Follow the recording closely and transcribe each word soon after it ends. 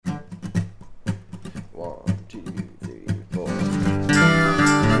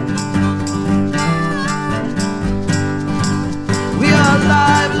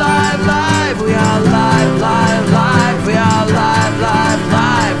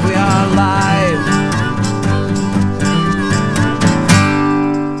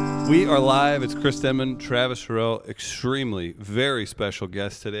are live. It's Chris Denman, Travis Harrell, extremely, very special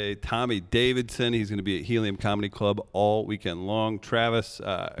guest today, Tommy Davidson. He's going to be at Helium Comedy Club all weekend long. Travis,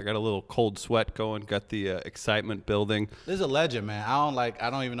 I got a little cold sweat going, got the excitement building. This is a legend, man. I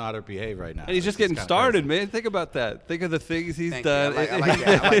don't even know how to behave right now. And he's just getting started, man. Think about that. Think of the things he's done. I like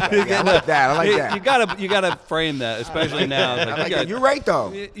that. I like that. You gotta frame that, especially now. I like that. You're right,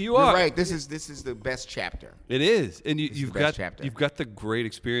 though. You're right. This is the best chapter. It is, and you've got the great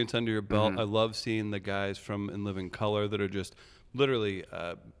experience under your belt. I love seeing the guys from In Living Color that are just literally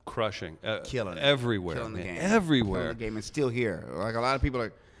crushing, killing it. Everywhere, killing the game. Everywhere. Killing the game, and still here. Like a lot of people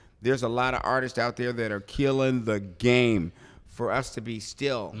there's a lot of artists out there that are killing the game. For us to be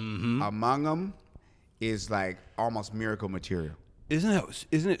still among them is like almost miracle material. Isn't it?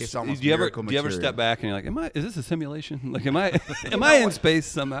 It's almost do you miracle ever step material. back and you're like, is this a simulation? Like, am I in space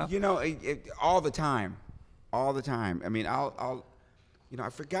somehow? You know, all the time. I mean, I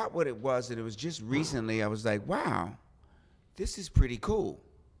forgot what it was, and it was just recently. I was like, wow, this is pretty cool,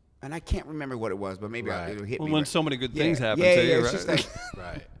 and I can't remember what it was, but maybe it'll hit me. When right. so many good things happen to you, it's right? just like,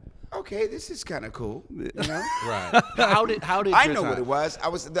 Right. Okay, this is kind of cool. You know? Right. How did I know what it was.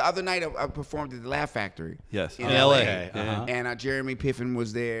 The other night I performed at the Laugh Factory. Yes. In LA. Okay. Uh-huh. And Jeremy Piffen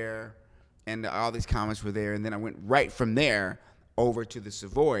was there, and all these comics were there, and then I went right from there over to the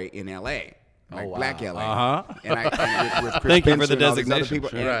Savoy in LA. Like wow. Black LA. Uh-huh. And with Chris Thank you for Spencer the and all these other designation. people,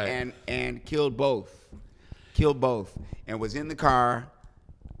 Sure. and killed both, and was in the car,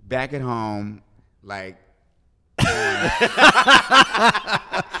 back at home, like.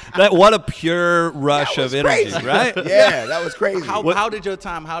 What a pure rush of energy, crazy. right? Yeah, that was crazy. How did your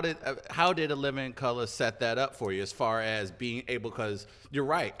time? How did A Living Color set that up for you as far as being able? Because you're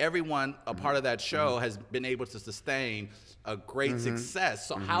right, everyone a part of that show has been able to sustain a great success.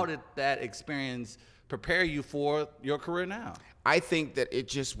 So how did that experience prepare you for your career now? I think that it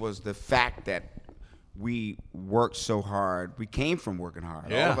just was the fact that we worked so hard. We came from working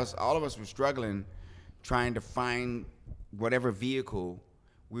hard. Yeah. All of us were struggling, trying to find whatever vehicle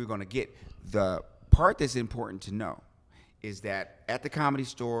we were going to get. The part that's important to know is that at the Comedy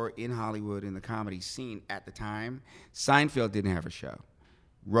Store in Hollywood, in the comedy scene at the time, Seinfeld didn't have a show.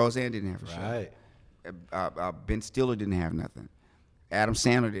 Roseanne didn't have a show. Right. Ben Stiller didn't have nothing. Adam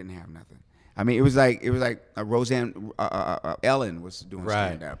Sandler didn't have nothing. I mean, it was like Roseanne, Ellen was doing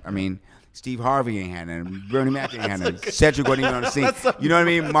stand-up. I mean, Steve Harvey ain't had nothing. Bernie Mac ain't had nothing. Cedric wasn't even on the scene. You know what I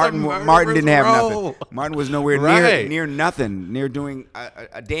mean? Martin didn't have nothing. Martin was nowhere near nothing, near doing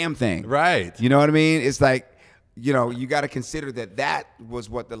a damn thing. Right. You know what I mean? It's like, you know, you got to consider that was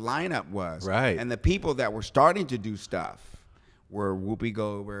what the lineup was. Right. And the people that were starting to do stuff were Whoopi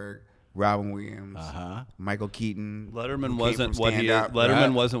Goldberg, Robin Williams, Michael Keaton. Letterman wasn't what he is.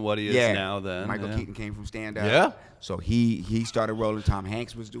 Letterman wasn't what he is now. Then Michael Keaton came from stand-up. Yeah. So he started rolling. Tom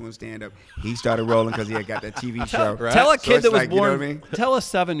Hanks was doing stand-up. He started rolling because he had got that TV show. Tell a kid that was like, born. You know what I mean? Tell a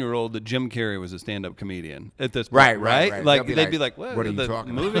 7-year-old that Jim Carrey was a stand-up comedian at this point. Right. Like they'd be like, "What are you the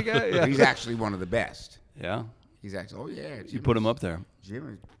talking movie about?" guy?" Yeah. He's actually one of the best. Yeah. He's actually. Oh yeah. You put him up there.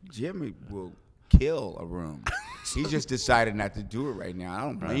 Jimmy will kill a room. He just decided not to do it right now. I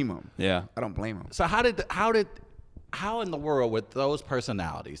don't blame him. Yeah. I don't blame him. So how in the world with those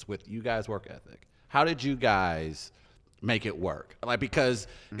personalities, with you guys' work ethic, how did you guys make it work? Like, because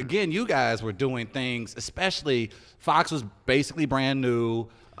again, you guys were doing things, especially Fox was basically brand new.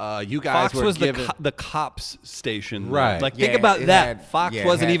 You guys Fox were was given the cops station, Right. Like, Yeah, think about it that. had- Fox yeah, it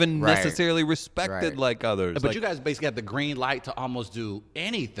wasn't had- even right. necessarily respected Right. like others. But Like, you guys basically had the green light to almost do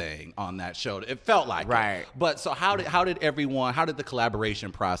anything on that show. It felt like Right. it. But so how did the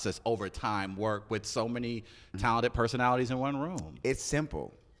collaboration process over time work with so many talented personalities in one room? It's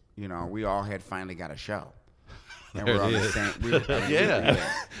simple. You know, we all had finally got a show. And There we're on it the is. same.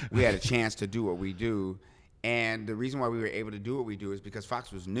 We had a chance to do what we do. And the reason why we were able to do what we do is because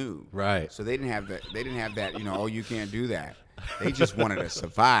Fox was new. Right. So they didn't have that, you know, oh, you can't do that. They just wanted to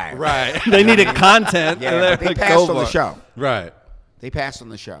survive. Right. they needed content. Yeah, and but they like, passed go on for the it. show. Right. They passed on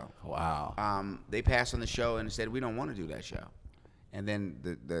the show. Wow. They passed on the show and said, we don't want to do that show. And then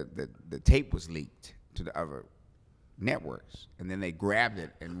the tape was leaked to the other networks. And then they grabbed it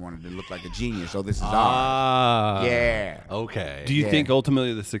and wanted to look like a genius. Oh, this is ours. Yeah. Okay. Do you Yeah. think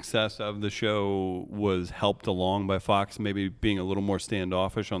ultimately the success of the show was helped along by Fox maybe being a little more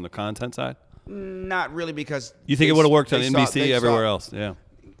standoffish on the content side? Not really, because You think it would have worked on they NBC everywhere else? Yeah.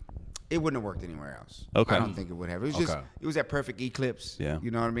 It wouldn't have worked anywhere else. Okay. I don't think it would have. It was just Okay. it was that perfect eclipse. Yeah. You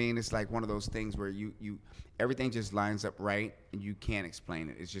know what I mean? It's like one of those things where you everything just lines up right and you can't explain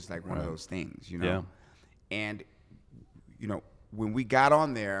it. It's just like one of those things, you know. Yeah. And you know, when we got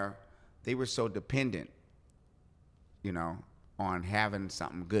on there, they were so dependent, you know, on having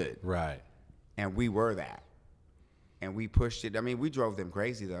something good. Right. And we were that. And we pushed it. I mean, we drove them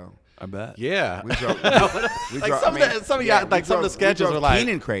crazy, though. I bet. Yeah. We drove, Like some of y'all, like some of the sketches were like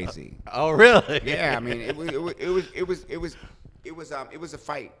Keenan crazy. Oh, really? Yeah, I mean, it was a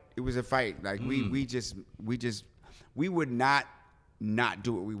fight. It was a fight. Like we would not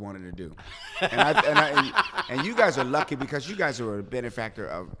do what we wanted to do. And you guys are lucky because you guys are a benefactor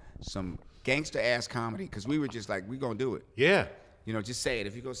of some gangster ass comedy because we were just like, we gonna do it. Yeah. You know, just say it.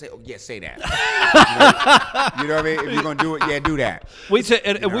 If you're going to say, oh, yeah, say that. You know what I mean? If you're going to do it, yeah, do that. We say,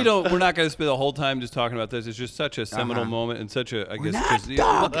 and we're not going to spend the whole time just talking about this. It's just such a seminal moment and such a, I guess. I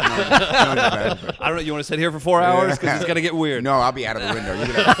don't know. You want to sit here for 4 hours? Because it's going to get weird. No, I'll be out of the window. You'll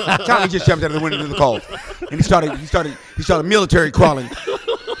be like, Tommy just jumped out of the window to the cold. And he started military crawling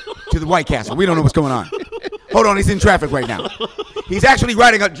to the White Castle. We don't know what's going on. Hold on, he's in traffic right now. He's actually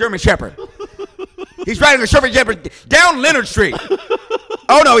riding a German Shepherd. He's riding a German Shepherd down Leonard Street.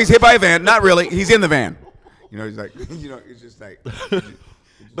 Oh no, he's hit by a van. Not really. He's in the van. You know, he's like, it's just like.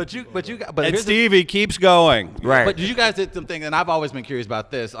 But Stevie keeps going. Right. But you guys did some things, and I've always been curious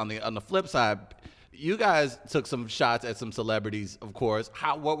about this. On the flip side, you guys took some shots at some celebrities, of course.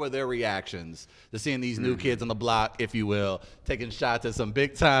 What were their reactions to seeing these new kids on the block, if you will, taking shots at some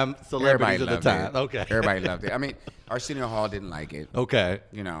big time celebrities at the time? Okay. Everybody loved it. I mean, Arsenio Hall didn't like it. Okay.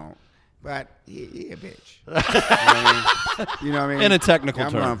 You know. But he a bitch. You know what I mean? In a technical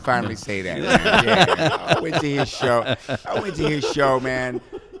term. term. I'm going to finally say that, man. Yeah. I went to his show, man.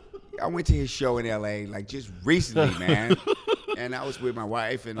 I went to his show in L.A. like just recently, man. And I was with my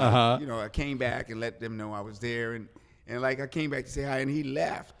wife, and you know, I came back and let them know I was there, and like I came back to say hi, and he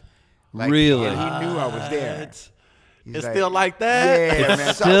left. Like, really? And he knew I was there. It's still like that? Yeah,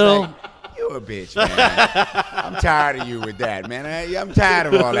 man. So still. You a bitch, man. I'm tired of you with that, man. I'm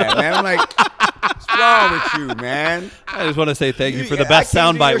tired of all that, man. I'm like, what's wrong with you, man? I just want to say thank you for the best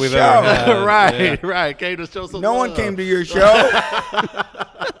soundbite we've ever had. Right. Came to show some No love. one came to your show.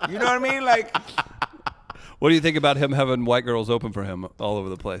 You know what I mean? Like, what do you think about him having white girls open for him all over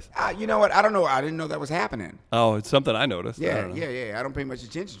the place? you know what? I don't know. I didn't know that was happening. Oh, it's something I noticed. Yeah. I don't pay much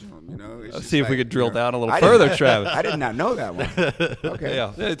attention to him. You know. Let's see if we could drill down a little further, Travis. I did not know that one. Okay.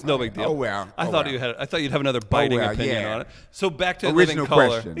 Yeah, it's no big deal. Oh well. I thought you'd have another biting opinion on it. So back to original Living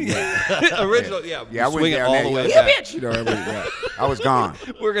Color. Question. Original, yeah. I went swing it down all there. the way Yeah, back. bitch. You know, I was gone.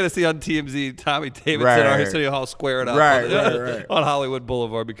 We're gonna see on TMZ Tommy Davidson, Right. our City Hall squared up Right. on Hollywood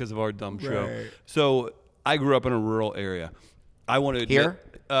Boulevard because of our dumb show. Right. So I grew up in a rural area. I want to admit,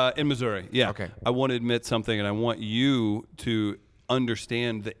 in Missouri. Yeah. Okay. I want to admit something, and I want you to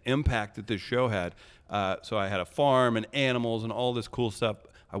understand the impact that this show had. So I had a farm and animals and all this cool stuff.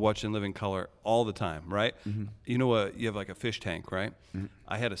 I watched In Living Color all the time, right? Mm-hmm. You know what? You have like a fish tank, right? Mm-hmm.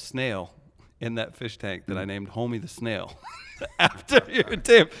 I had a snail in that fish tank that I named Homie the Snail. After your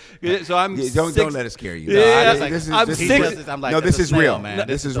tip. So I'm don't let it scare you. Yeah, this is real, real, man.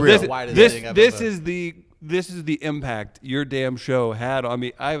 This is real. This is the impact your damn show had on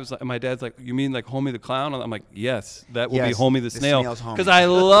me. I was like, my dad's like, you mean like Homie the Clown? I'm like, yes, that will be Homie the Snail, because I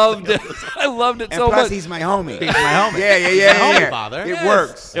loved it. I loved it and so plus, much. He's my homie. He's my homie. Yeah. Father. It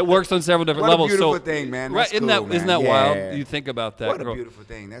works. It works on several different What levels. a beautiful So thing, man. right? That's Isn't cool, that man. wild? You think about that. What a beautiful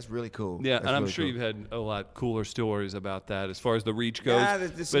thing. That's really cool. Yeah, That's and I'm really sure cool. you've had a lot cooler stories about that as far as the reach goes. Yeah,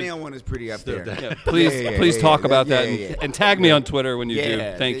 the snail one is pretty up there. Yeah, please talk about that and tag me on Twitter when you do.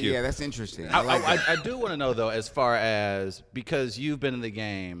 Thank you. Yeah, that's interesting. I do want to know though, as far as, because you've been in the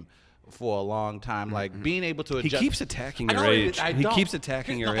game for a long time, like being able to adjust. He keeps attacking your age. He keeps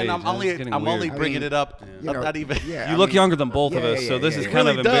attacking your age. And I'm only bringing it up. You know, not even. You look younger than both of us, so this is kind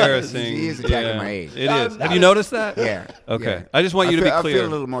of embarrassing. He is attacking my age. It is. Have you noticed that? Yeah. Okay. Yeah. I just want you to be clear. I feel a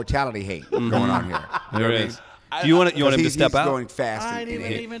little mortality hate going on here. There is. Do you want him to step out? He's going fast. I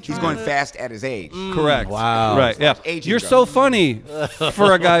didn't even He's try going to- fast at his age. Correct. Wow. Right. Yeah. aging You're goes. so funny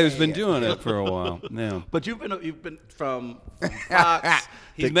for a guy who's been doing it for a while. Yeah. But you've been from Fox.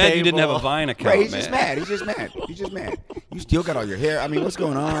 He's to mad you didn't have a cable. Vine account, Right, he's man. just mad. He's just mad. You still got all your hair. I mean, what's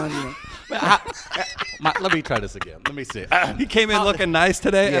going on? You know? Let me try this again. Let me see. He came in looking nice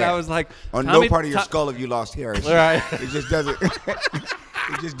today, and Yeah. I was like, On Tommy, no part of your skull have you lost hair. It's Right. It just doesn't.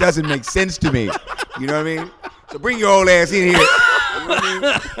 It just doesn't make sense to me. You know what I mean? So bring your old ass in here. You know what I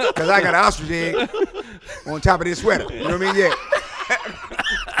mean? Because I got an ostrich egg on top of this sweater. You know what I mean? Yeah.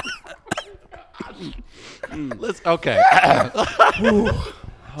 Okay.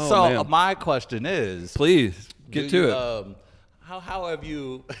 So man. my question is, Please get to it. How have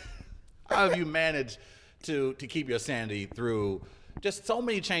you managed to keep your sanity through just so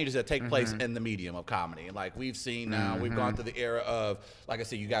many changes that take place in the medium of comedy. Like we've seen now, we've gone through the era of, like I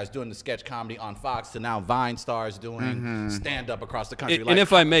said, you guys doing the sketch comedy on Fox to now Vine stars doing stand-up across the country. And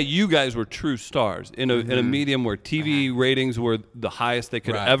if I may, you guys were true stars in a medium where TV ratings were the highest they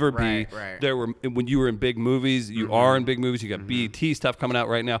could ever be. Right. There were, when you were in big movies, you are in big movies. You got BET stuff coming out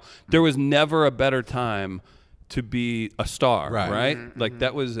right now. There was never a better time to be a star, right? Like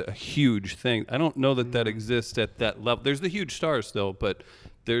that was a huge thing. I don't know that exists at that level. There's the huge stars still, but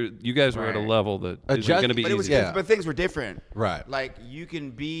you guys were at a level that isn't going to be easy. But things were different. Right. Like you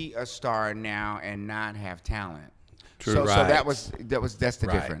can be a star now and not have talent. True. So Right. that's the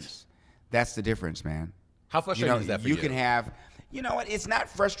Right. difference. That's the difference, man. How frustrating is that for you? You can have, you know what? It's not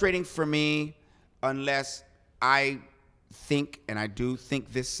frustrating for me unless I think, and I do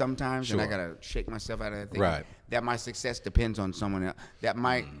think this sometimes, and I gotta shake myself out of that thing. Right. That my success depends on someone else. That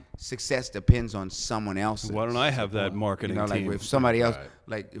my success depends on someone else's. Why don't I have that marketing You know, like team? if somebody else,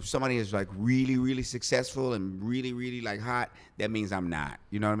 like if somebody is like really, really successful and really, really like hot, that means I'm not.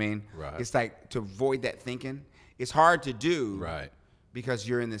 You know what I mean? Right. It's like to avoid that thinking. It's hard to do. Right. Because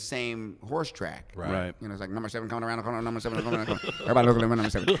you're in the same horse track. Right. You know, it's like number 7 coming around the corner, number 7 coming around the corner. Everybody look at number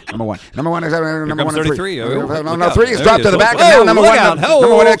 7. Number 1. Number 1 is number 1 comes is 33. 3. Oh, No, look out. 3 is There dropped he to is. the back, Whoa, and now number look 1. out. Number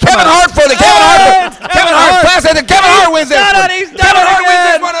 1 Oh, is Kevin come on. Hart for the Kevin Hart. Kevin Hart passes it. Kevin Hart wins this one. He's done Kevin it Hart wins again.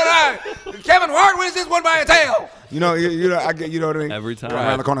 this one tonight. Kevin Hart wins this one by a tail. You know, I get, you know what I mean. Every time.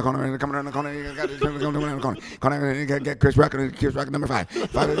 Around the corner, coming around the corner. You got around the corner. Got Chris Rock number 5.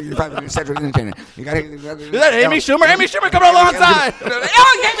 5 Cedric Entertainment. You got. Is that Amy Schumer? Amy Schumer coming alongside. Ellen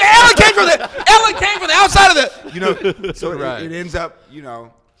came from the outside of the. You know, so Right. it ends up. You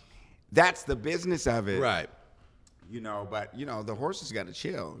know, that's the business of it. Right. You know, but you know the horses got to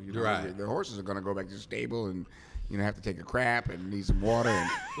chill. You know, Right. the horses are gonna go back to the stable and have to take a crap and need some water and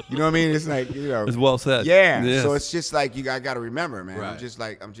you know what I mean. It's like It's well said. Yeah. Yes. So it's just like I got to remember, man.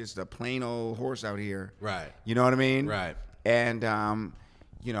 Right. I'm just a plain old horse out here. Right. You know what I mean? Right. And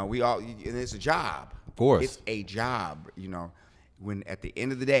you know, we all and it's a job. Of course. It's a job. You know, when at the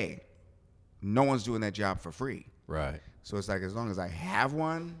end of the day, no one's doing that job for free. Right. So it's like as long as I have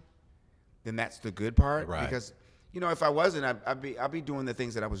one, then that's the good part. Right. Because you know, if I wasn't, I'd be doing the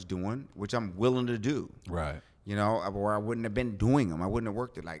things that I was doing, which I'm willing to do. Right. You know, or I wouldn't have been doing them. I wouldn't have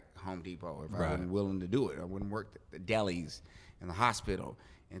worked at like Home Depot if I Right. wasn't willing to do it. I wouldn't have worked at the delis and the hospital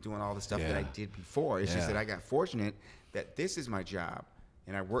and doing all the stuff that I Yeah. did before. It's just Yeah. that I got fortunate that this is my job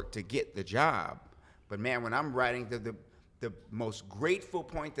and I worked to get the job. But man, when I'm writing, the most grateful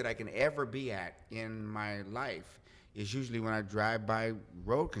point that I can ever be at in my life is usually when I drive by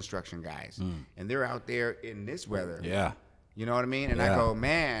road construction guys and they're out there in this weather. Yeah. You know what I mean? And Yeah. I go,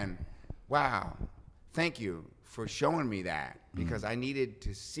 man, wow, thank you for showing me that because I needed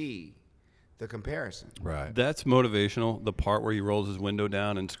to see the comparison. Right. That's motivational. The part where he rolls his window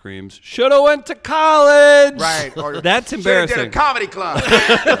down and screams, "Shoulda went to college." Right. Or That's shoulda did embarrassing. a comedy club.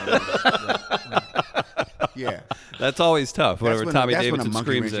 Yeah. That's always tough. Whenever Tommy that's Davidson when a monkey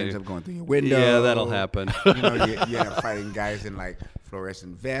screams wrench at ends you. up going through your window. Yeah, that'll happen. You know, you end up fighting guys in like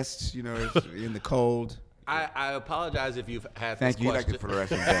fluorescent vests, you know, in the cold. I apologize if you've had Thank this you. You like question. the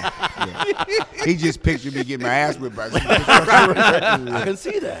fluorescent vest. Yeah. He just pictured me getting my ass whipped by some I can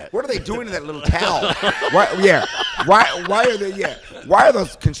see that. What are they doing to that little towel? Why are they? Yeah. Why are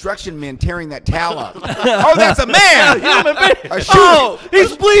those construction men tearing that towel up? Oh, that's a man. A shoe. Oh,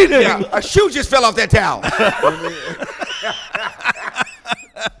 he's bleeding. Yeah, a shoe just fell off that towel.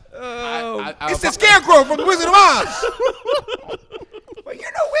 It's the Scarecrow from the Wizard of Oz. But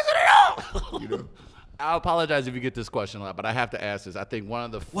you're no wizard at all. You know. I apologize if you get this question a lot, but I have to ask this. I think one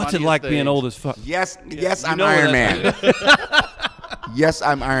of the What's it funniest like being things- old as fuck? Yes, you I'm know where Iron Man. that's Yes,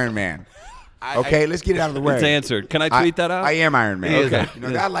 I'm Iron Man. Okay, let's get it out of the way. It's answered. Can I tweet that out? I am Iron Man. Okay. You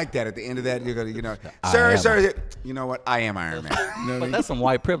know, I like that. At the end of that, you're gonna, you know, I sir, am. you know what? I am Iron Man. You know what I But mean? that's some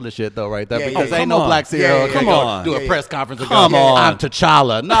white privilege shit, though, right there. Yeah, because yeah. ain't Come no on. black CEO Yeah, can come go on. do Yeah, a yeah. press conference and Come go, on. I'm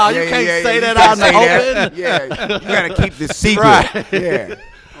T'Challa. No, you can't say that you out in the can't open. say that. Yeah, you gotta keep the secret. Right. Yeah,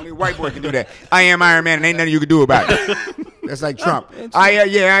 only white boy can do that. I am Iron Man, and ain't nothing you can do about it. That's like Trump. I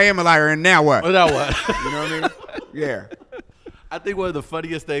am a liar, and now what? Well, now what? You know what I mean? Yeah. I think one of the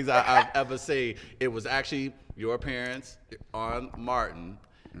funniest things I've ever seen, it was actually your appearance on Martin,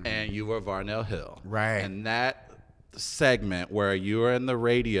 and you were Varnell Hill. Right. And that segment where you were in the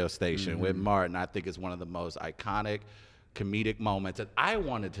radio station with Martin, I think is one of the most iconic comedic moments. And I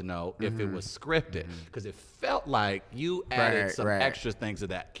wanted to know if it was scripted, because it felt like you added some right. extra things to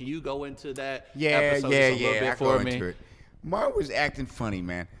that. Can you go into that Yeah, episode just a little bit I for go me? into it. Mark was acting funny,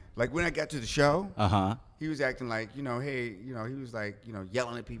 man. Like when I got to the show, Uh-huh. he was acting like, you know, hey, you know, he was like, you know,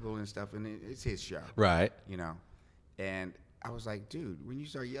 yelling at people and stuff, and it's his show, Right. you know, and I was like, dude, when you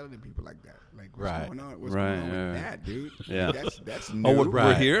start yelling at people like that, like what's Right. going on? What's Right, going on with yeah. that, dude? Yeah. Like, that's new. We're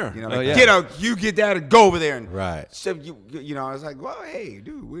Right. here. You know, Oh, like, yeah. get out, you get down and go over there and Right. So you know, I was like, well, hey,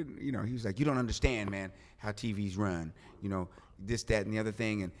 dude, you know, he was like, you don't understand, man, how TVs run. You know, this, that, and the other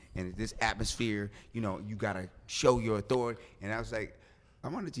thing, and this atmosphere. You know, you gotta show your authority. And I was like,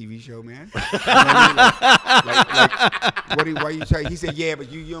 I'm on a TV show, man. You know what I mean? Why you trying? He said, yeah,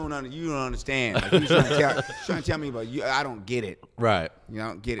 but you don't understand. Like, he was trying to tell me about you. I don't get it. Right. You know, I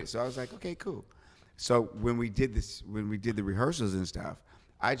don't get it. So I was like, okay, cool. So when we did the rehearsals and stuff,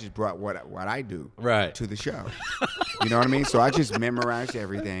 I just brought what I do Right. to the show. You know what I mean? So I just memorized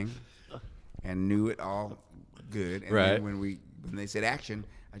everything and knew it all good. And Right. then when they said action,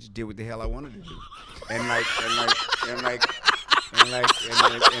 I just did what the hell I wanted to do. And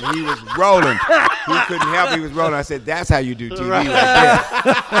he was rolling. He couldn't help. He was rolling. I said, "That's how you do TV, right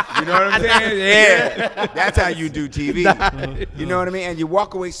there." You know what I'm saying? Yeah, that's how you do TV. You know what I mean? And you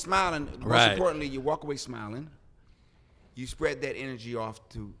walk away smiling. Most Right. importantly, you walk away smiling. You spread that energy off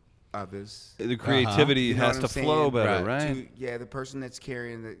to others. The creativity You know has what to I'm saying? flow better, Right. right? The person that's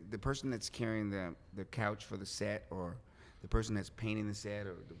carrying the couch for the set, or the person that's painting the set,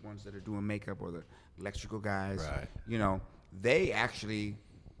 or the ones that are doing makeup, or the electrical guys. Right. You know, they actually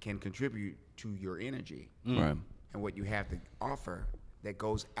can contribute to your energy Right. and what you have to offer that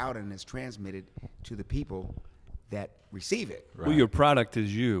goes out and is transmitted to the people that receive it. Well, your product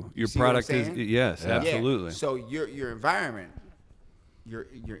is you. Your See what I'm product is saying? yes, Yeah. absolutely. Yeah. So your environment, your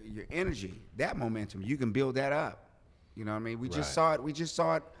energy, that momentum, you can build that up. You know what I mean? We just saw it. We just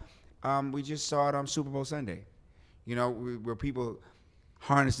saw it on Super Bowl Sunday. You know, where people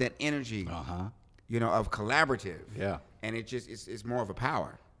harness that energy. You know, of collaborative. Yeah. And it's more of a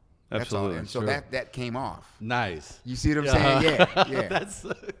power. That's Absolutely, all. And so sure. that came off. Nice. You see what I'm saying? Yeah. That's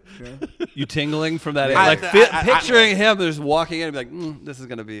You tingling from that? Yeah. Like I- picturing him just walking in and be like, this is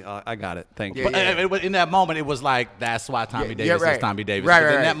gonna be. I got it. Thank you. Yeah. But in that moment, it was like, that's why Tommy Yeah, Davis right. is Tommy Davis. Right, 'Cause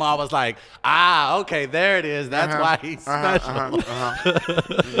right, in that right. moment, I was like, okay, there it is. That's why he's special.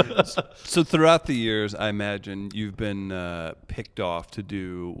 So throughout the years, I imagine you've been picked off to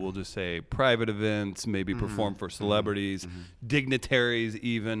do, we'll just say, private events, maybe perform for celebrities, dignitaries,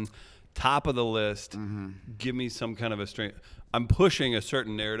 even top of the list. Give me some kind of a strength. I'm pushing a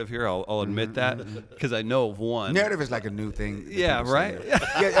certain narrative here. I'll admit that because I know of one. Narrative is like a new thing. that Yeah, people say. right?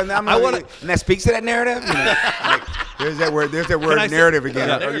 Yeah, and I wanna- and that speaks to that narrative. You know, like, there's that word I say- narrative again.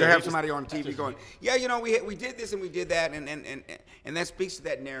 Yeah. Or you have somebody on TV going, yeah, you know, we did this and we did that, and that speaks to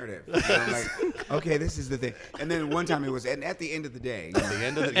that narrative. You know, like, okay, this is the thing. And then one time it was, and at the end of the day, you know, the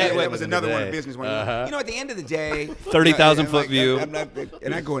end of the yeah, day, that was another one of day. business. One, you know, at the end of the day, 30,000 foot view.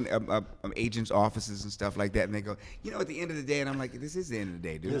 and I go in agents' offices and stuff like that, and they go, you know, at the end of the day, and I'm like, this is the end of the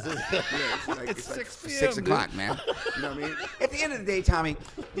day, dude. It's like 6 o'clock, man. You know what I mean? At the end of the day, Tommy,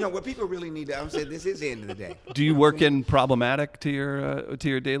 you know what people really need to understand. This is the end of the day. Do you work in problematic to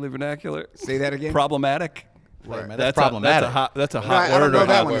your daily vernacular? Say that again. Problematic. Wait, man, That's problematic. That's a No, hot I don't word. know or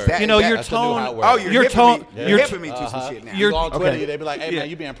that hot one. Is word. that- You know, is your that- tone. hot word. Oh, you're your hipping tone. me. your You're t- hipping me to some shit now. You go on Twitter, Okay. they'd be like, hey, Yeah. man,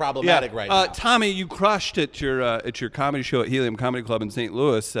 you being problematic right now. Tommy, you crushed at your comedy show at Helium Comedy Club in St.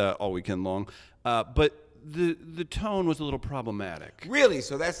 Louis all weekend long, but the tone was a little problematic. Really?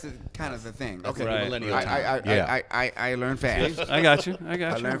 So that's the kind of the thing. Okay. Right, millennial right. time. Yeah. I learned fast. I got you. I I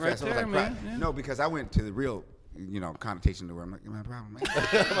got you. learned Right fast. I was there, like, man. right. No, because I went to the real, you know, connotation to where I'm like, am I a problem, man?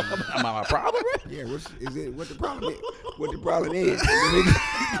 Am I my problem? Yeah, what the problem is? What the problem is?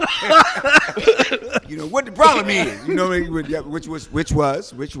 You know what the problem is? You know what I mean?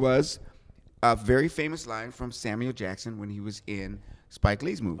 Which was a very famous line from Samuel Jackson when he was in Spike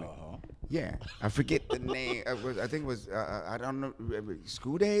Lee's movie. Yeah, I forget the name. I think it was I don't know.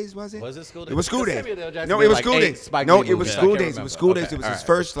 School Days, was it? Was it School Days? It was School Because Days. Samuel L. Jackson No, did it was like School 8 Days. Spike No, Lee it was movies. I School can't Days. It remember. was School Days. Okay, It was all his right.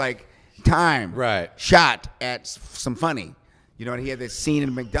 first like time Right. shot at some funny. You know, and he had this scene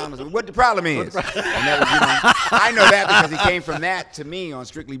in McDonald's. What the problem is? And that was, you know, I know that because he came from that to me on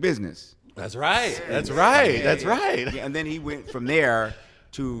Strictly Business. That's right. That's right. That's right. Yeah, and then he went from there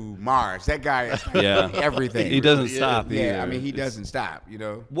to Mars. That guy is Yeah. everything. He doesn't stop. Yeah, I either. mean, he doesn't stop, you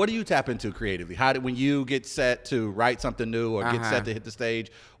know. What do you tap into creatively? When you get set to write something new or get set to hit the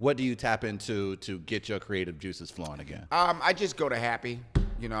stage, what do you tap into to get your creative juices flowing again? I just go to Happy.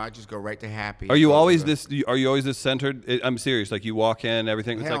 You know, I just go right to Happy. Are you Go always to- this? Are you always this centered? I'm serious. Like you walk in,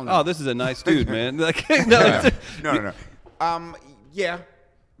 everything. It's Hell like, no. oh, this is a nice dude, man. Like, no, it's- No.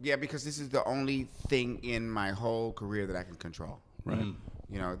 Yeah, because this is the only thing in my whole career that I can control. Right.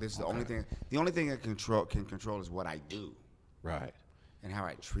 You know, this is the only thing. The only thing I can control is what I do Right. and how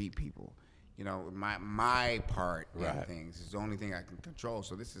I treat people. You know, my part in Right. things is the only thing I can control.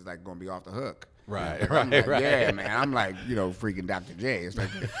 So this is like going to be off the hook. Right, I'm right, like, right. Yeah, man. I'm like, freaking Dr. J. It's like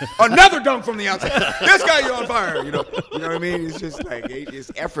another dunk from the outside. This guy, you on fire. You know what I mean? It's just like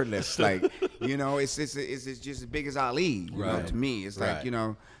it's effortless. Like, it's just as big as Ali. You know, Right. to me, it's Right.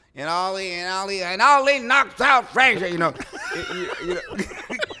 like and Ali knocks out Frazier.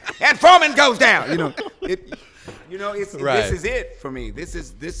 And Foreman goes down. It's Right. this is it for me. This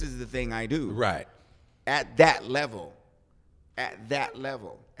is the thing I do. Right. At that level, at that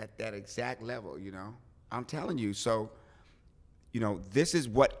exact level, I'm telling you. So, this is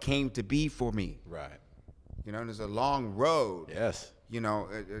what came to be for me. Right. There's a long road. Yes.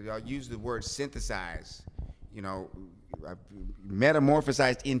 I'll use the word synthesize. I've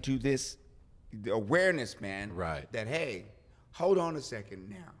metamorphosized into this awareness, man. Right. That, hey, hold on a second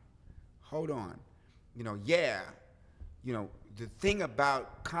now. Hold on. The thing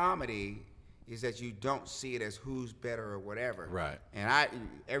about comedy is that you don't see it as who's better or whatever. Right. And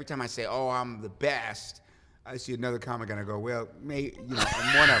every time I say, oh, I'm the best, I see another comic and I go, well, I'm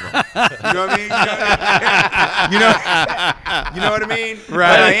one of them. You know what I mean? You know what I mean? Right.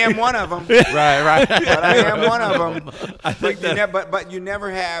 But I am one of them. Right. But I am one of them. I think But you never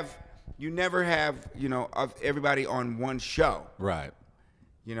have, of everybody on one show. Right.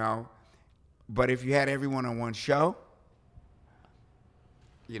 But if you had everyone on one show,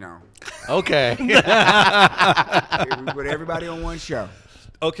 Okay. if we put everybody on one show.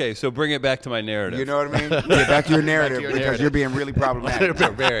 Okay, so bring it back to my narrative. You know what I mean? Yeah, back to your narrative your because narrative. you're being really problematic.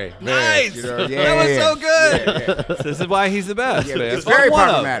 Very. Nice. Yeah, That was so good. Yeah. This is why he's the best, Yeah, man. it's very One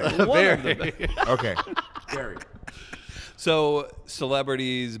of problematic. them. One of Very. them. Okay. Very. So,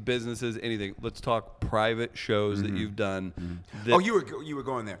 celebrities, businesses, anything. Let's talk private shows that you've done. that- Oh, you were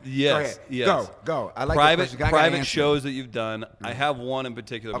going there. Yes, Go ahead. yes. Go. I like private the question. I gotta private answer. shows that you've done. I have one in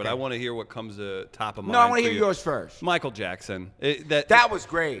particular, but Okay. I want to hear what comes to top of mind. No, I want to for hear you. yours first. Michael Jackson. That was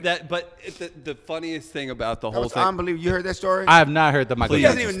great. The funniest thing about the That whole was thing. unbelievable. You heard that story? I have not heard the Michael Please. He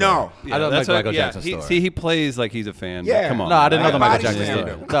doesn't Jackson even story. know. Yeah, I don't that's like what- Michael yeah, Jackson story. See, he plays like he's a fan. Yeah. Come on. No, I didn't know I the Michael body Jackson slammed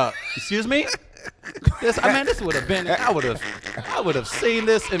story. him. No, excuse me. This would have been. I would have seen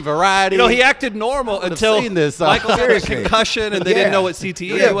this in Variety. He acted normal would've until seen this, Michael had a seriously. concussion and they Yeah. didn't know what CTE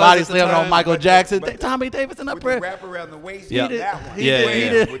yeah, was. body at the slammed on time. Michael Jackson. but- Tommy Davidson up With the there. wrap around the waist. Yeah. That one. He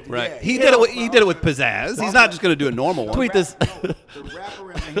did. Right. Yeah. He did it with pizzazz. He's not just going to do a normal one. Tweet this. The wrap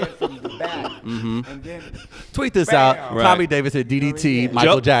around the head from the back. And then Tweet this Bam. out. Right. Tommy Davidson, DDT, Joe-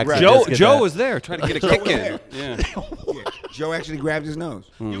 Michael Jackson. Joe Let's get Joe that. was there trying to get a Joe kick was in. there. Yeah. yeah, Joe actually grabbed his nose.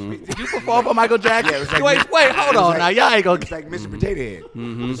 Did you perform for Michael Jackson? Yeah, it was like wait, hold on. Now y'all ain't gonna. It's like Mr. Potato Head.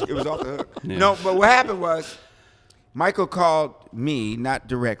 It was off the hook. No, but what happened was Michael called me, not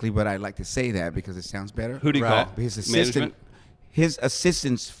directly, but I like to say that because it sounds better. Who'd he Right. call? His assistant, Management? his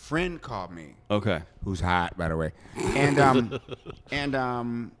assistant's friend called me, Okay. who's hot, by the way,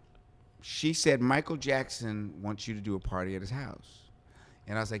 and she said Michael Jackson wants you to do a party at his house,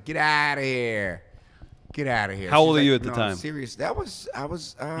 and I was like, get out of here. Get out of here. How She's old are like, you at the "No, time?" Serious. I was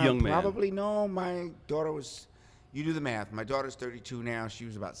Young man. probably no. My daughter was. You do the math. My daughter's 32 now. She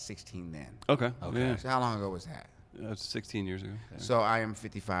was about 16 then. Okay. Yeah. So how long ago was that? That's 16 years ago. Yeah. So I am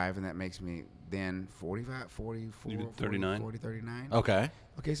 55, and that makes me then 45, 44, You did 40, 39. 40, 39. Okay.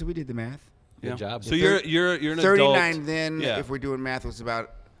 Okay, so we did the math. Yeah. job. So you're an 39 adult. then, Yeah. if we're doing math, was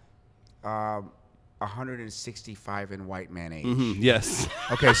about 165 in white man age. Yes.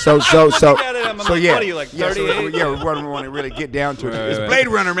 Okay, so at it, I'm like, yeah, what are you, like, yeah, so 38? yeah, we want to really get down to it. Right, It's right. Blade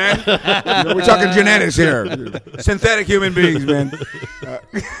Runner, man. We're talking genetics here, synthetic human beings, man.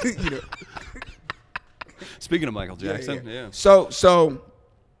 You know. Speaking of Michael Jackson, yeah. So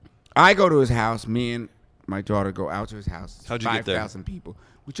I go to his house. Me and my daughter go out to his house. How'd you get there? 5,000 people.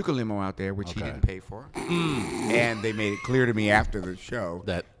 We took a limo out there, which he Okay. didn't pay for. And they made it clear to me after the show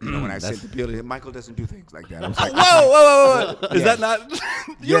That- when I that's- sent the bill to him, Michael doesn't do things like that. I was like, Whoa. Is Yeah. that not?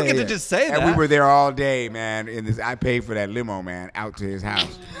 You don't get to just say that. And we were there all day, man. I paid for that limo, man, out to his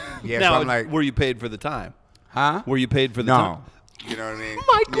house. Yeah, now, so I'm like, were you paid for the time? huh? Were you paid for the time? No. You know what I mean?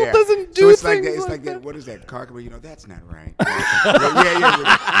 Michael Yeah. doesn't So do it's like that. things It's like like that. that. What is that? Car company? That's not right.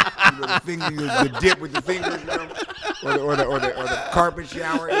 yeah. With the finger, the dip with the fingers, or the carpet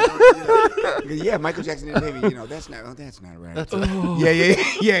shower. Yeah, Michael Jackson didn't pay me. That's not right.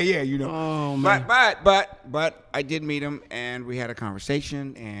 Yeah. Oh, man. But I did meet him, and we had a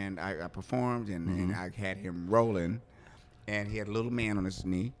conversation, and I performed, and I had him rolling, and he had a little man on his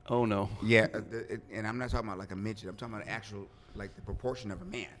knee. Oh no. Yeah, and I'm not talking about like a midget. I'm talking about actual, like the proportion of a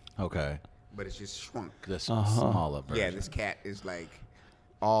man, Okay. but it's just shrunk. The smaller version. Yeah, this cat is like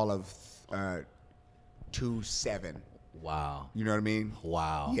all of 2'7". Wow. You know what I mean?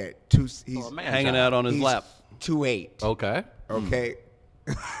 Wow. Yeah, he's man Hanging child. out on his he's lap. 2'8". Okay. Okay.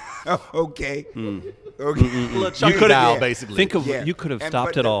 Okay. Okay. Little Chucky coulda- doll, yeah. basically. Think of Yeah. you could have And-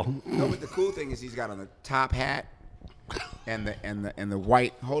 stopped but it all. No, but the cool thing is he's got on the top hat and the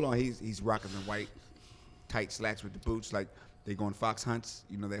white. Hold on, he's rocking the white tight slacks with the boots like they go on fox hunts.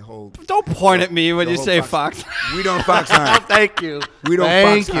 You know, they hold. Don't point at me when the you whole say fox. We don't fox hunt. Thank you. We don't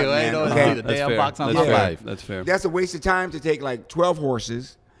Thank fox you. hunt, I ain't man, know okay? see the That's damn fair. box on That's my fair. life. That's fair. That's a waste of time to take like 12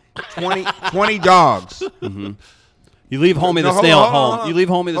 horses, 20 dogs. You leave homie the No, hold snail on, at hold on, home. hold You on. leave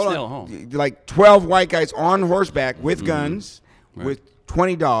homie the Hold snail at on. home. Like 12 white guys on horseback with guns, with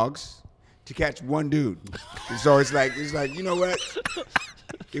 20 dogs to catch one dude. So it's like you know what?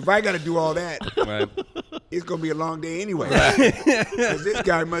 If I got to do all that, Right. it's gonna be a long day anyway. Because this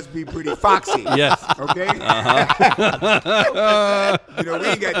guy must be pretty foxy. Yes. Okay. You know, we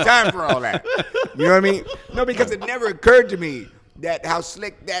ain't got time for all that. You know what I mean? No, because it never occurred to me that how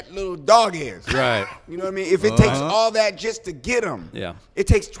slick that little dog is. Right. You know what I mean? If it takes all that just to get him, Yeah. it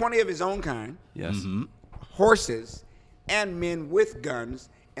takes 20 of his own kind, Yes. horses, and men with guns,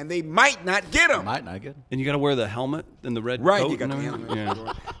 and they might not get him. Might not get. And you got to wear the helmet and the red Right, coat. you got the and helmet. everything?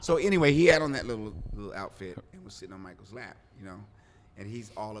 Yeah. So anyway, he had on that little outfit and was sitting on Michael's lap, you know, and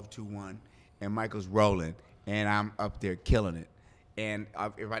he's all of 2-1, and Michael's rolling, and I'm up there killing it, and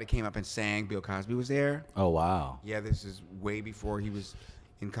everybody came up and sang. Bill Cosby was there. Oh wow. Yeah, this is way before he was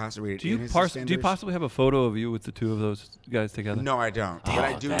incarcerated. Do in you his do you suspenders. possibly have a photo of you with the two of those guys together? No, I don't. But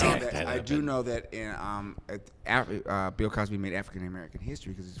I do know dang, that. that I would've do been- know that in Bill Cosby made African American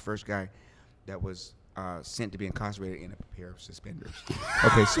history because he's the first guy that was sent to be incarcerated in a pair of suspenders.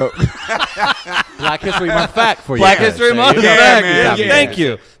 Okay, so Black History Month fact for you. Black guys. History So Month. you- Yeah, fact. man, yeah. Thank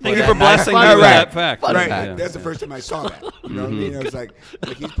you. Thank you that for nice blessing fun me with fact. that fact. Fun right, fact. that's the first time I saw that. You know what I mean? It was like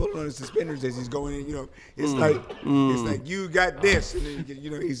he's pulling on his suspenders as he's going in. You know, it's like you got this, and then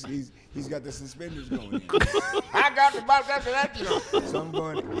you know he's got the suspenders going in. I got the box after that. You know, so I'm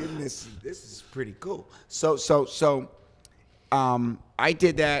going. This is pretty cool. So. I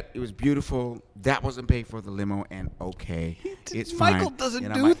did that. It was beautiful. That wasn't paid for the limo, and okay, it's fine. Michael doesn't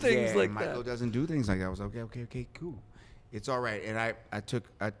And do I'm like, things yeah, like Michael that. doesn't do things like that. I was okay, cool. It's all right. And I took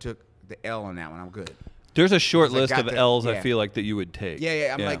the L on that one. I'm good. There's a short Because I list got of the- L's I yeah. feel like that you would take.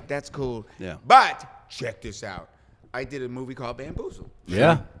 Yeah. I'm like, that's cool. Yeah. But check this out. I did a movie called Bamboozle.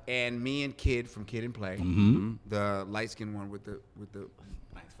 Yeah. And me and Kid from Kid and Play, the light skinned one with the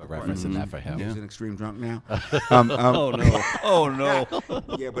For referencing that for him. he's an extreme drunk now. Oh no. Oh no.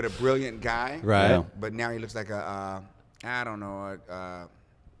 Yeah, but a brilliant guy. Right. Yeah. But now he looks like I don't know,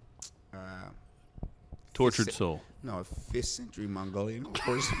 Tortured soul. no, a 5th century Mongolian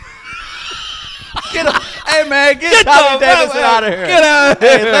horse. Get him. Hey man, get Tommy Davidson out of here. Get out of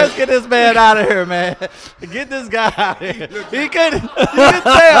Hey, here. let's get this man out of here, man. Get this guy out of here. You could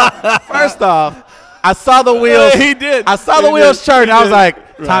tell. First off, I saw the wheels. He did. I saw He the wheels did. turn. He I was did. like,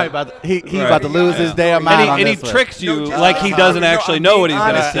 Right. Tommy about to, he Right. about to lose his damn mind. on And he this one. tricks you No, just- like he doesn't no, actually I'm know being what he's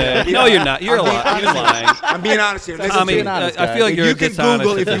going to honest. say. No, you're not. You're I'm being lying. You're lying. I'm being honest here. Listen Tommy, to being me. honest, I feel like guys. you're You can dishonest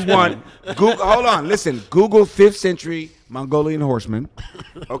Google at if this you want. Google, hold on, listen. Google 5th century Mongolian horseman,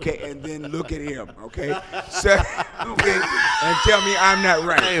 okay, and then look at him, okay. So, okay, and tell me I'm not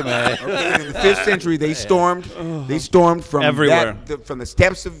right. Hey, man. Okay, in the 5th century, they stormed from Everywhere. from the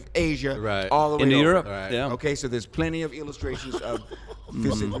steppes of Asia, Right. all the way Into over. Europe. Right. Yeah. Okay, so there's plenty of illustrations of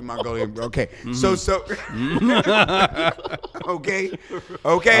 5th century Mongolian. Okay, so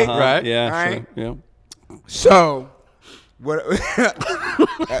okay, Right. Yeah. All Sure. right. Yeah. So, what?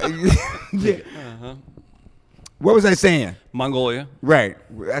 What was I saying? Mongolia. Right.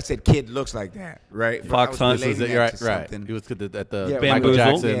 I said Kid looks like that, right? But Fox I was hunts. relating that Right, to right. something. He was good at the Yeah, Michael Bamboozle.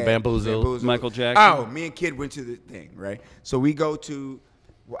 Jackson, Yeah, Bamboozle. Michael Jackson. Oh, me and Kid went to the thing, right? So we go to.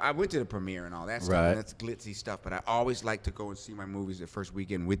 Well, I went to the premiere and all that stuff. Right. And that's glitzy stuff, but I always like to go and see my movies the first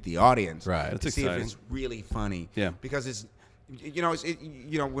weekend with the audience. Right. To That's see exciting. if it's really funny. Yeah. Because it's.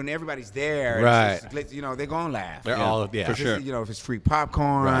 When everybody's there, Right. it's just, they're gonna laugh. They're Yeah, all for It's, sure. if it's free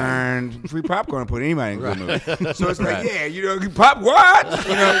popcorn, free popcorn put anybody in a good mood. So it's like, Right. yeah, you pop what?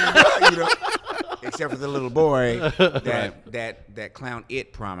 You know, except for the little boy that clown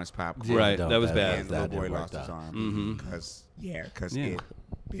It promised popcorn. Right. Don't That was bad. And the That little boy didn't work lost his out. arm because Yeah. It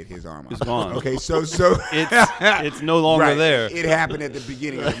bit his arm off. It's gone. Okay, so It's no longer right, there. It happened at the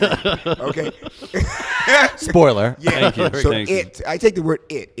beginning of the movie. Okay. Spoiler. Yeah. Thank you. So Thank you. I take the word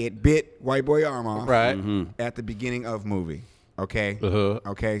it bit white boy arm off. Right. At the beginning of movie. Okay. Uh-huh.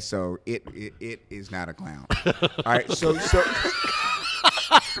 Okay. So it is not a clown. All right. So.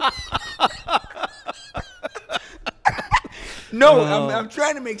 No, I'm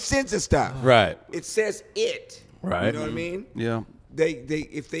trying to make sense of stuff. Right. It says it. Right. You know what I mean? Yeah.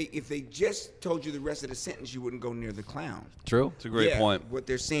 if they just told you the rest of the sentence, you wouldn't go near the clown. True. It's a great point. What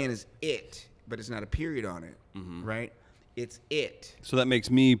they're saying is it, but it's not a period on it, right? It's it, So that makes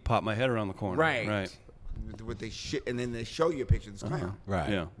me pop my head around the corner. right? Right. What they and then they show you a picture of this clown, Right.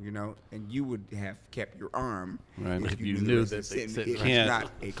 Yeah. You know, and you would have kept your arm Right. if You the knew rest that of the they sentence. said- It's Can't.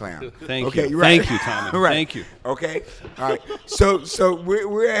 not a clown. Thank okay, you. Right. Thank you, Tommy. Right. Thank you. Okay. All right. So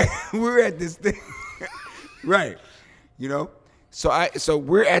we're at this thing, right? You know. So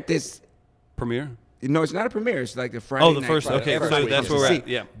we're at this. Premiere? No, it's not a premiere. It's like the Friday. Oh, the night first- Friday. okay, Everybody so that's gets a where we're at,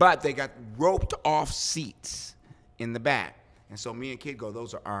 seat. yeah. But they got roped off seats in the back. And so me and Kid go,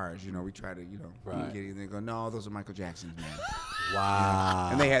 those are ours. You know, we try to, Right. get it. And they go, no, those are Michael Jackson's, man. Wow.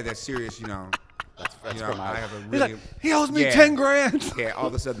 And they had that serious, That's I have a He's really. like, he owes me Yeah. 10 grand. Yeah, all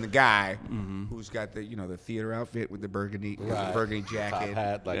of a sudden the guy who's got the the theater outfit with the burgundy Right. burgundy Top jacket.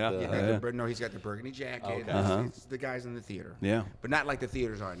 hat, like Yeah. the. No, he's got the burgundy jacket. Okay. It's the guys in the theater. Yeah. But not like the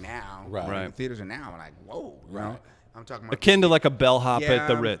theaters are now. Right. Right. The theaters are now like, whoa. You know? I'm talking about Akin to like a bellhop yeah, at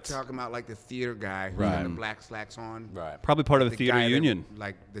the I'm Ritz. talking about like the theater guy who Right. had the black slacks on. Right. Probably part of a The theater guy that- union.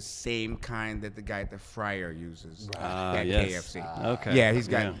 like the same kind that the guy at the Fryer uses Ah, at yes. KFC. Okay. Yeah, he's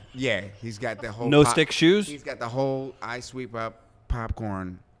got he's got the whole No stick shoes? He's got the whole I sweep up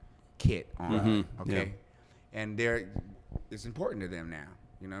popcorn kit on. Mm-hmm. Okay. And it's important to them now.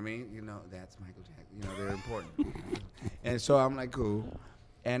 You know what I mean? That's Michael Jackson. They're important. And so I'm like, cool.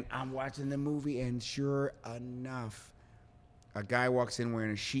 And I'm watching the movie, and sure enough, a guy walks in wearing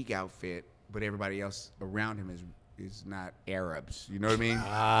a chic outfit, but everybody else around him is not Arabs. You know what I mean?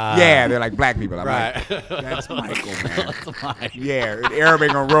 Yeah, they're like black people. I'm Right. like, that's Michael, man. Yeah, an Arab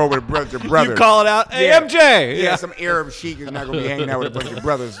ain't gonna roll with a bunch of brothers. You call it out. Hey, Yeah. MJ. Yeah, some Arab chic is not gonna be hanging out with a bunch of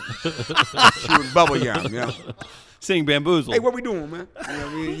brothers chewing bubble gum. Sing Bamboozle. Hey, what we doing, man? You know what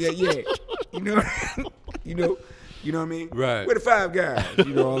I mean? Yeah. You know what I mean? Right. We're the five guys.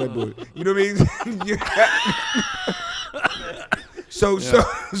 All that bullshit. You know what I mean?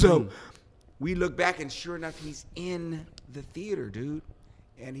 So we look back, and sure enough, he's in the theater, dude,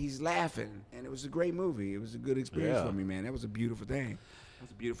 and he's laughing, and it was a great movie. It was a good experience Yeah. for me, man. That was a beautiful thing. It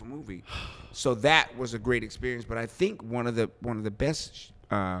was a beautiful movie. So that was a great experience. But I think one of the best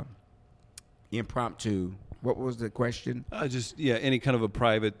impromptu. What was the question? Just any kind of a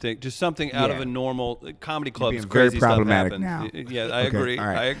private thing, just something out of Yeah. a normal comedy club's Being very crazy stuff problematic happens. now. Yeah, I Okay, agree. all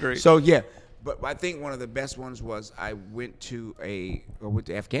right. I agree. So yeah, but I think one of the best ones was I went to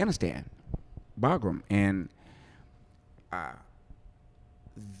Afghanistan, Bagram, and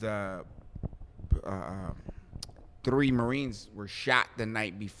the 3 Marines were shot the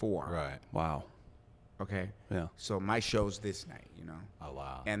night before. Right. Wow. Okay. Yeah. So my show's this night, Oh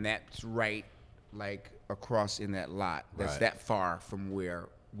wow. and that's right, like across in that lot. That's Right. that far from where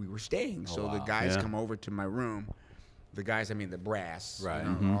we were staying. So the wow. guys Yeah. come over to my room. The guys, I mean the brass, Right.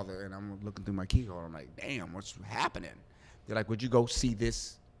 and I'm looking through my keyhole. I'm like, damn, what's happening? They're like, would you go see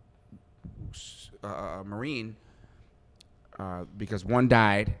this Marine? Because one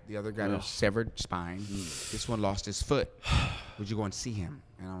died, the other got a severed spine. This one lost his foot. Would you go and see him?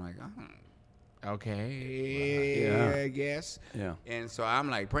 And I'm like, okay, Yeah. I guess. Yeah. And so I'm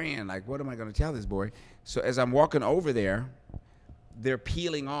like praying, like, what am I going to tell this boy? So as I'm walking over there, they're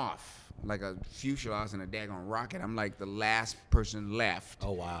peeling off like a fuselage and a daggone rocket. I'm like the last person left.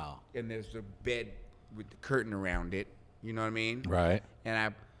 Oh wow. And there's a bed with the curtain around it. You know what I mean? Right. And I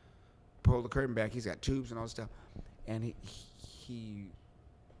pull the curtain back. He's got tubes and all this stuff. And he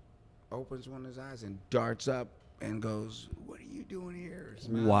opens one of his eyes and darts up and goes, "What are you doing here?"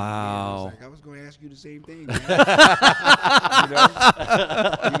 Smiling. Wow. I was like, I was going to ask you the same thing, man. You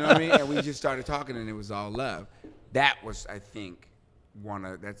know what I mean? And we just started talking, and it was all love. That was, I think,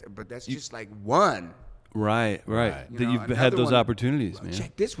 that's just like one. Right. Right. You That know, you've had another those one- opportunities, man.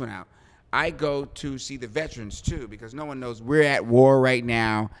 Check this one out. I go to see the veterans too, because no one knows we're at war right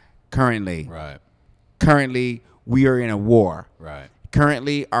now. Currently, we are in a war. Right.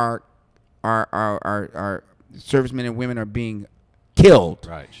 Currently, our servicemen and women are being killed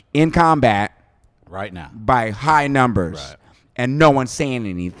Right. in combat Right now. by high numbers, Right. and no one's saying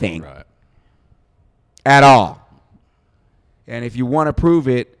anything Right. at all. And if you want to prove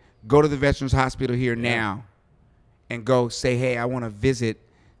it, go to the Veterans Hospital here now and go say, hey, I want to visit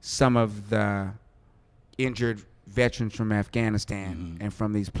some of the injured veterans from Afghanistan and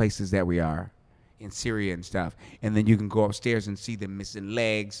from these places that we are in Syria and stuff. And then you can go upstairs and see them missing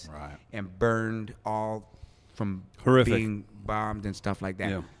legs Right. and burned all from Horrific. being bombed and stuff like that.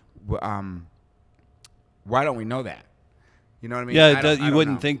 Yeah. Why don't we know that? You know what I mean? Yeah, I don't you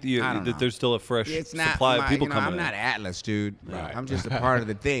wouldn't know. think I don't that know. there's still a fresh It's not supply of people you know, coming I'm in. not Atlas, dude. Right. I'm just a part of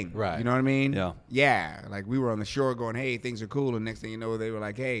the thing. Right. You know what I mean? Yeah. Yeah. Like we were on the shore going, hey, things are cool, and next thing you know, they were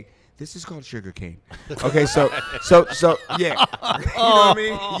like, hey, this is called sugar cane. Okay, so yeah. You know what I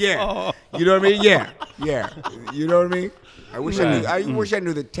mean? Yeah. You know what I mean? Yeah. Yeah. You know what I mean? I wish I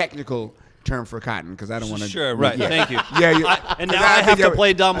knew the technical term for cotton because I don't want to. Sure, right. Yeah. Thank you. Yeah. And now I have to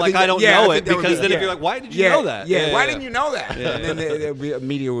play dumb like I don't know it because then if yeah. you're like, why did you know that? Yeah. Why didn't you know that? And then the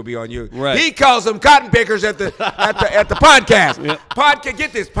media would be on you. Right. He calls them cotton pickers at the podcast. Yeah. Podcast.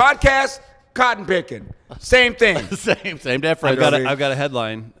 Get this podcast. Cotton picking. Same thing. Same difference. I've got a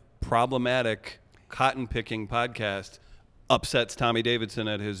headline: problematic cotton picking podcast upsets Tommy Davidson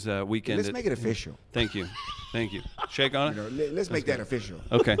at his weekend. Let's make it official. Thank you. Shake on it. Let's make that official.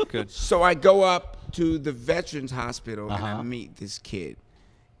 Okay, good. So I go up to the Veterans Hospital and Uh-huh. I meet this kid.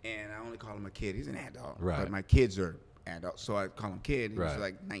 And I only call him a kid. He's an adult. Right. But my kids are adults, so I call him kid. He was Right.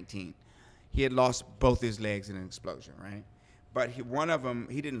 like 19. He had lost both his legs in an explosion, right? But one of them,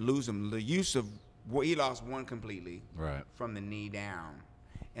 he didn't lose them. The use of, he lost one completely Right. from the knee down.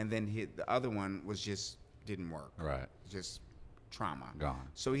 And then the other one was just, didn't work. Right. Just trauma. Gone.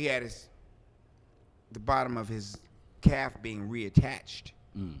 So he had the bottom of his calf being reattached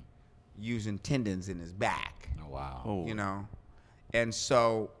using tendons in his back, Oh, wow. Oh. you know? And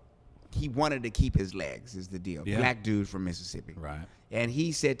so he wanted to keep his legs is the deal. Yeah. Black dude from Mississippi. Right. And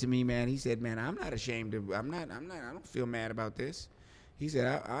he said to me, man, I'm not ashamed of, I don't feel mad about this. He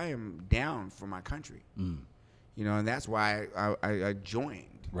said, I am down for my country. You know, and that's why I joined.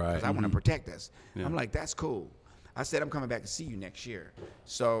 Right. Because I want to protect us. Yeah. I'm like, that's cool. I said, I'm coming back to see you next year.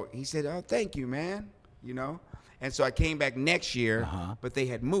 So he said, oh, thank you, man. You know? And so I came back next year, but they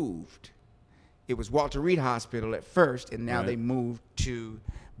had moved. It was Walter Reed Hospital at first, and now Right. they moved to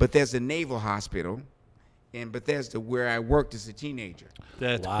Bethesda Naval Hospital in Bethesda, where I worked as a teenager.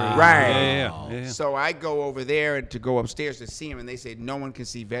 That's Wow. crazy. Right. Yeah. So I go over there to go upstairs to see him, and they say no one can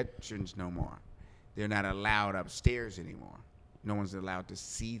see veterans no more. They're not allowed upstairs anymore. No one's allowed to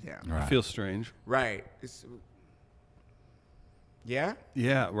see them. Right. Feels strange. Right. Yeah?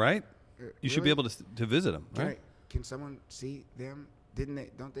 Yeah, right? You should be Really? able to visit them, Right. right? Can someone see them?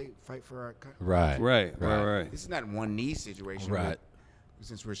 Don't they fight for our country? Right. Right. This is not one knee situation. Right.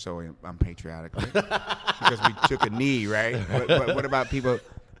 Since we're so unpatriotic, right? Because we took a knee, right? But what about people?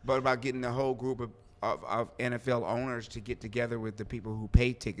 What about getting the whole group of NFL owners to get together with the people who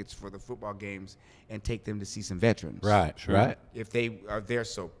pay tickets for the football games and take them to see some veterans? Right. Right. If they're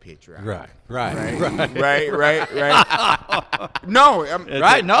so patriotic. Right. Right. Right. No,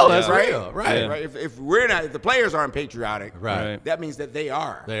 Right. No, that's right. real. Right. Yeah. Right. If we're not, if the players aren't patriotic, Right. that means that they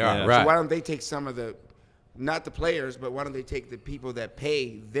are. They are. Yeah. Right. So why don't they take some of not the players, but why don't they take the people that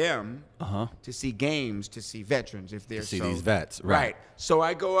pay them to see games, to see veterans, if they're see so, these vets, right. So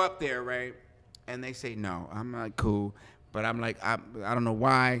I go up there, right, and they say no. I'm like, cool, but I'm like, I don't know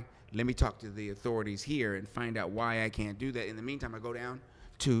why. Let me talk to the authorities here and find out why I can't do that. In the meantime, I go down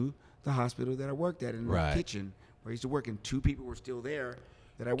to the hospital that I worked at in the Right. kitchen where I used to work, and 2 people were still there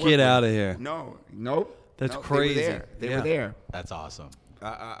that I worked Get with. out of here. Nope. That's Nope, crazy. They Yeah. were there. That's awesome.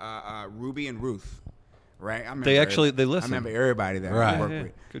 Ruby and Ruth, right? I remember They listen. I remember everybody that Right. I worked Yeah,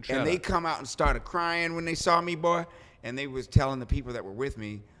 with. good shout And they out. come out and started crying when they saw me, boy. And they was telling the people that were with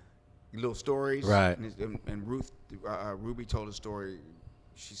me little stories. Right. And Ruth, Ruby told a story.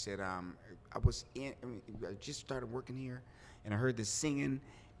 She said, I just started working here, and I heard this singing,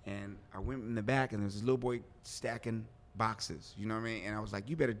 and I went in the back, and there was this little boy stacking boxes. You know what I mean? And I was like,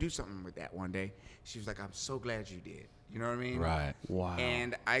 you better do something with that one day. She was like, I'm so glad you did. You know what I mean? Right. Wow.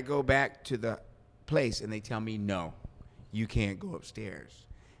 And I go back to the place, and they tell me, no, you can't go upstairs.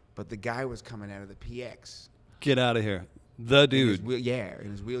 But the guy was coming out of the PX. Get out of here. The In his dude.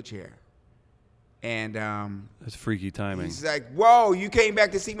 in his wheelchair. And That's freaky timing. he's like, whoa, you came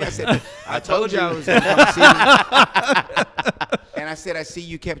back to see me? I said, I told you I was going to come see you. And I said, I see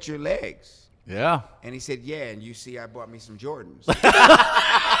you kept your legs. Yeah. And he said, yeah, and you see I bought me some Jordans.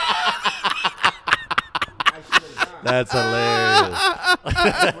 That's hilarious.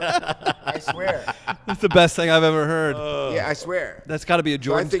 I swear. That's the best thing I've ever heard. Yeah, I swear. That's got to be a So I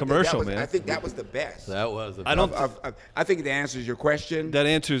Jordan's think that commercial, was, man. I think that was the best. That was. I don't. I think it answers your question. That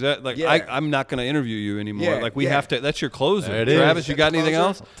answers that. Like, Yeah. I'm not going to interview you anymore. Yeah, like, we yeah. have to. That's your closer. There it is. Travis, you got That's anything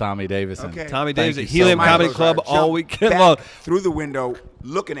closer? else? Tommy Davidson. Okay. Tommy Thank Davis you at so Helium much. Comedy Michael's Club right. all Jump weekend back long. through the window,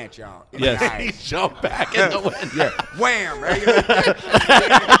 looking at y'all. In Yes. the eyes. Jump back in the window. Yeah, wham! Right?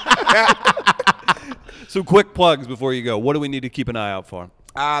 Some quick plugs before you go. What do we need to keep an eye out for?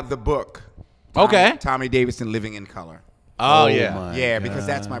 The book. Okay. Tommy Davidson, Living in Color. Oh, yeah. my Yeah, because God.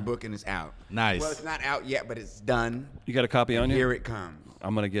 that's my book and it's out. Nice. Well, it's not out yet, but it's done. You got a copy on you? Here it comes.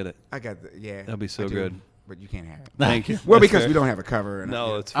 I'm gonna get it. I got the That'd be so I do, good. but you can't have it. Thank you. Well, That's because fair. we don't have a cover. And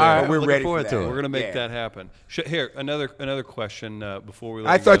No, yeah. it's fair. All right, But we're looking ready forward for to that. it. We're gonna make Yeah. that happen. Here, another question before we. Let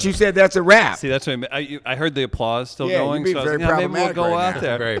I you thought go. you said that's a wrap. See, that's what I heard the applause still Yeah, you're going. being So I was very like, yeah, maybe we'll problematic go right out now.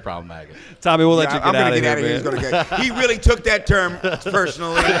 there. Very problematic. Tommy, we'll let Yeah, you I'm get gonna out of get here, out of here. man. He's gonna get. He really took that term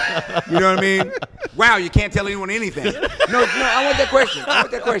personally. You know what I mean? Wow, you can't tell anyone anything. No, I want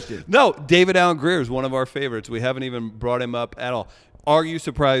that question. No, David Allen Greer is one of our favorites. We haven't even brought him up at all. Are you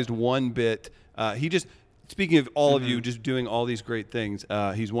surprised one bit? He just, speaking of all of you just doing all these great things,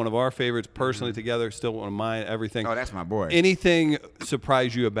 he's one of our favorites personally together, still one of mine, everything. Oh, that's my boy. Anything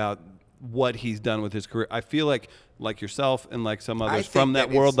surprise you about what he's done with his career? I feel like yourself and like some others think from that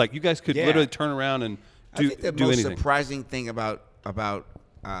that world, it's- like you guys could yeah. literally turn around and I think the do most anything. surprising thing about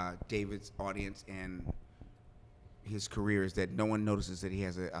David's audience and his career is that no one notices that he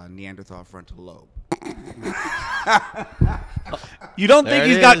has a Neanderthal frontal lobe. You don't There think it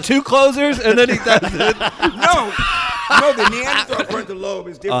he's got is. two closers and then he does it? No, the Neanderthal frontal lobe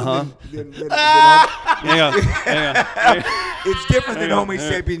is different than Hang on. it's different than Homo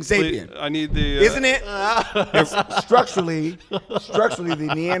sapien sapien. I need the. Isn't it? Structurally,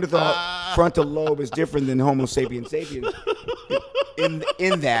 the Neanderthal frontal lobe is different than Homo sapien sapien.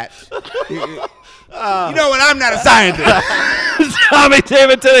 In that, you know what? I'm not a scientist. Tommy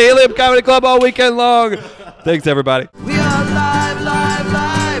David to the Helium Comedy Club all weekend long. Thanks, everybody.